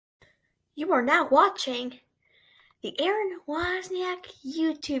You are now watching the Aran Wozniak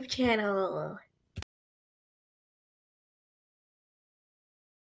YouTube channel.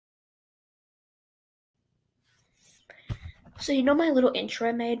 So you know my little intro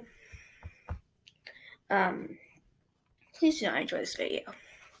I made? Please do not enjoy this video.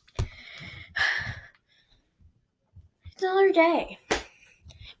 It's another day.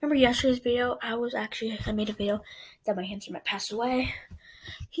 Remember yesterday's video? I made a video that my hamster might pass away.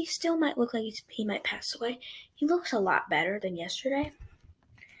 He still might look like he might pass away. He looks a lot better than yesterday.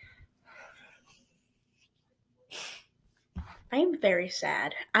 I am very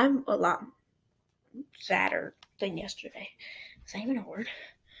sad. I'm a lot sadder than yesterday. Is that even a word?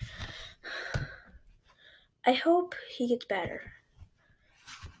 I hope he gets better.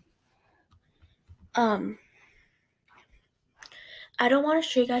 I don't want to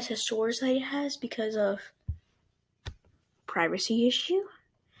show you guys his sores that he has because of privacy issue.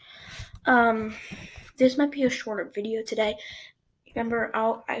 This might be a shorter video today. I remember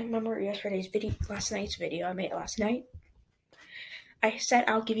last night's video I made last night. I said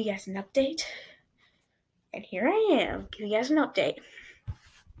I'll give you guys an update, and here I am, giving you guys an update.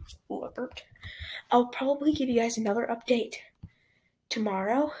 Ooh, I burped. I'll probably give you guys another update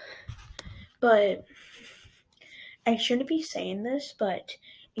tomorrow, but I shouldn't be saying this, but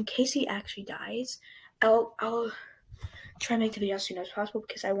in case he actually dies, I'll try to make the video as soon as possible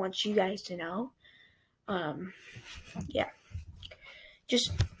because I want you guys to know. Yeah.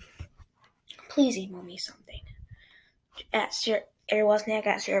 Just please email me something at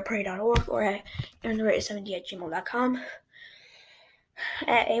aranwozniak@sarahprairie.org or at aaron70@gmail.com.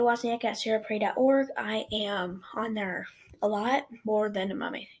 At awozniak@sarahprairie.org. I am on there a lot more than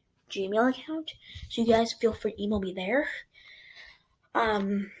my Gmail account, so you guys feel free to email me there.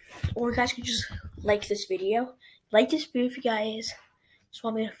 Or you guys can just like this video. Like this video if you guys just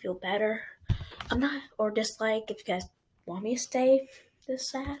want me to feel better. Or dislike if you guys want me to stay this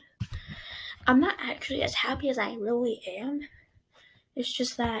sad. I'm not actually as happy as I really am. It's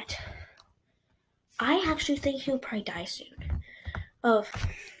just that I actually think he'll probably die soon of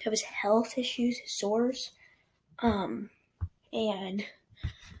his health issues, his sores, and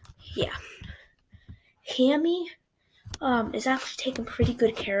yeah. Hammy is actually taking pretty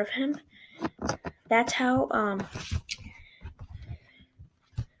good care of him. That's how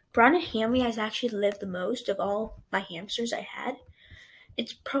Brohn and Hammy has actually lived the most of all my hamsters I had.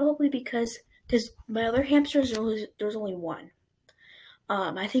 It's probably because my other hamsters, there was only one.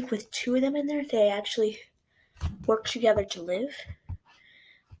 I think with two of them in there, they actually work together to live,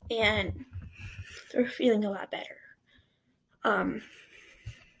 and they're feeling a lot better.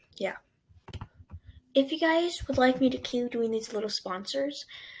 Yeah. If you guys would like me to keep doing these little sponsors,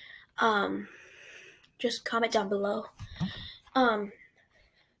 just comment down below.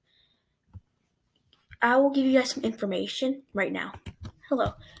 I will give you guys some information right now.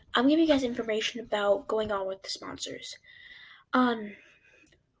 Hello. I'm giving you guys information about going on with the sponsors.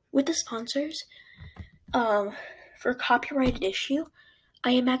 With the sponsors, for a copyrighted issue,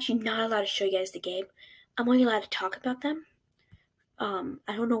 I am actually not allowed to show you guys the game. I'm only allowed to talk about them. I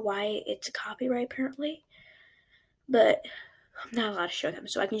don't know why it's a copyright apparently, but I'm not allowed to show them,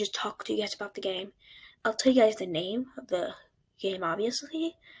 so I can just talk to you guys about the game. I'll tell you guys the name of the game,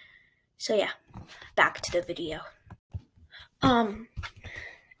 obviously. So yeah, back to the video.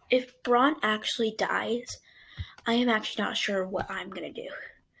 If Brohn actually dies, I am actually not sure what I'm gonna do.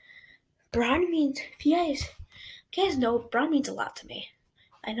 Brohn means, if you guys know, Brohn means a lot to me.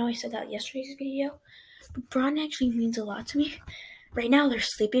 I know I said that in yesterday's video, but Brohn actually means a lot to me. Right now they're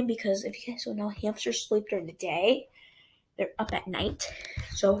sleeping because if you guys don't know, hamsters sleep during the day. They're up at night.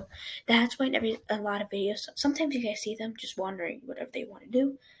 So that's why in a lot of videos, sometimes you guys see them just wandering whatever they want to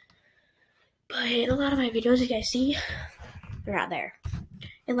do. But in a lot of my videos you guys see, they're not there.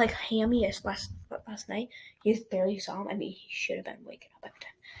 And like Hammy last night, you barely saw him. I mean, he should have been waking up every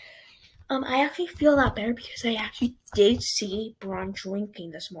time. I actually feel a lot better because I actually did see Brohn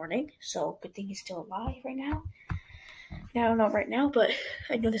drinking this morning. So good thing he's still alive right now. I don't know right now, but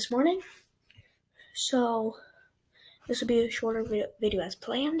I know this morning. So this will be a shorter video as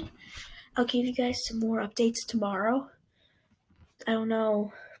planned. I'll give you guys some more updates tomorrow. I don't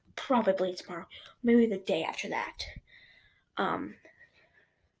know, probably tomorrow. Maybe the day after that.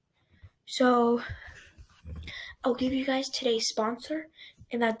 So I'll give you guys today's sponsor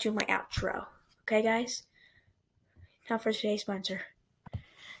and then do my outro. Okay, guys? Now for today's sponsor.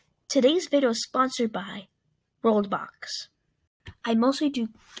 Today's video is sponsored by Rollbox. I'm gonna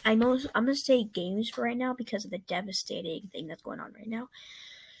say games for right now because of the devastating thing that's going on right now.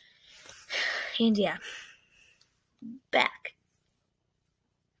 And yeah, back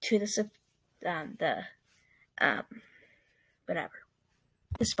to the whatever.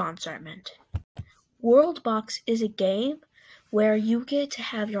 The sponsor I meant. Worldbox is a game where you get to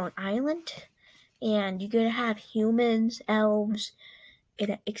have your own island, and you get to have humans, elves,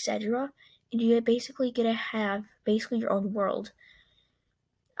 etc. And you basically get to have your own world.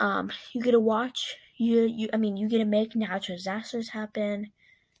 You get to watch. You get to make natural disasters happen,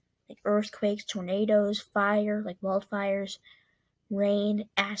 like earthquakes, tornadoes, fire, like wildfires, rain,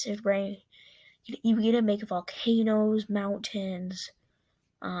 acid rain. You get to make volcanoes, mountains.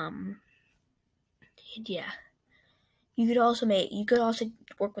 And yeah. You could also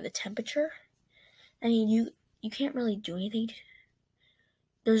work with the temperature. I mean, you can't really do anything.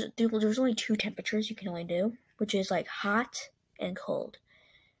 There's only 2 temperatures you can only do, which is like hot and cold.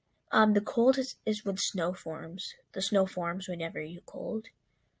 The cold is when snow forms. The snow forms whenever you cold.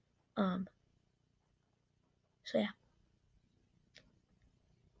 So yeah.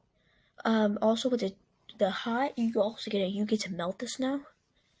 Also with the hot, you get to melt the snow.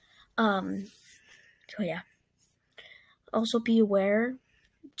 So yeah. Also be aware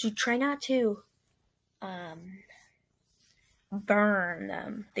to try not to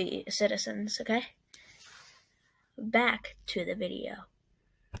burn the citizens, okay? Back to the video.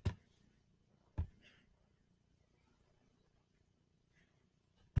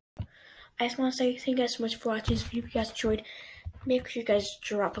 I just want to say thank you guys so much for watching this video. If you guys enjoyed, make sure you guys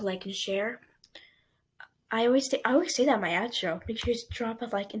drop a like and share. I always say that in my ad show. Make sure you guys drop a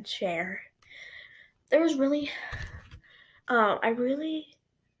like and share. There was really,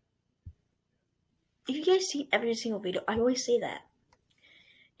 if you guys see every single video, I always say that.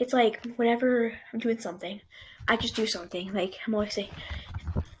 It's like whenever I'm doing something, I just do something. Like I'm always saying,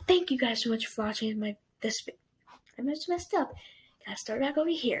 thank you guys so much for watching this video. I just messed up. Gotta start back over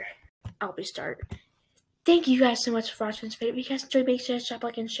here. I'll restart. Thank you guys so much for watching this video. If you guys enjoyed, make sure to drop a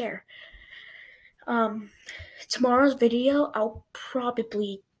like and share. Tomorrow's video, I'll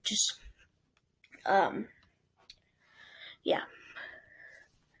probably just, yeah.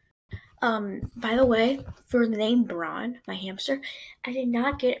 By the way, for the name Brohn, my hamster, I did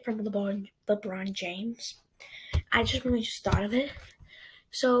not get it from LeBron James. I just really thought of it.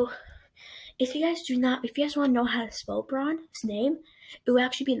 So, if you guys want to know how to spell Brohn's name, it will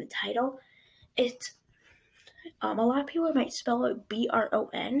actually be in the title. It's, a lot of people might spell it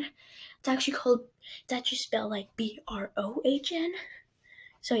B-R-O-N. It's actually spelled like B-R-O-H-N.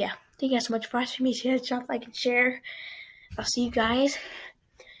 So yeah, thank you guys so much for watching me. So drop a like and share. I'll see you guys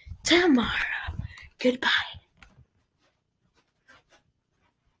tomorrow. Goodbye.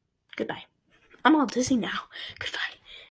 Goodbye. I'm all dizzy now. Goodbye.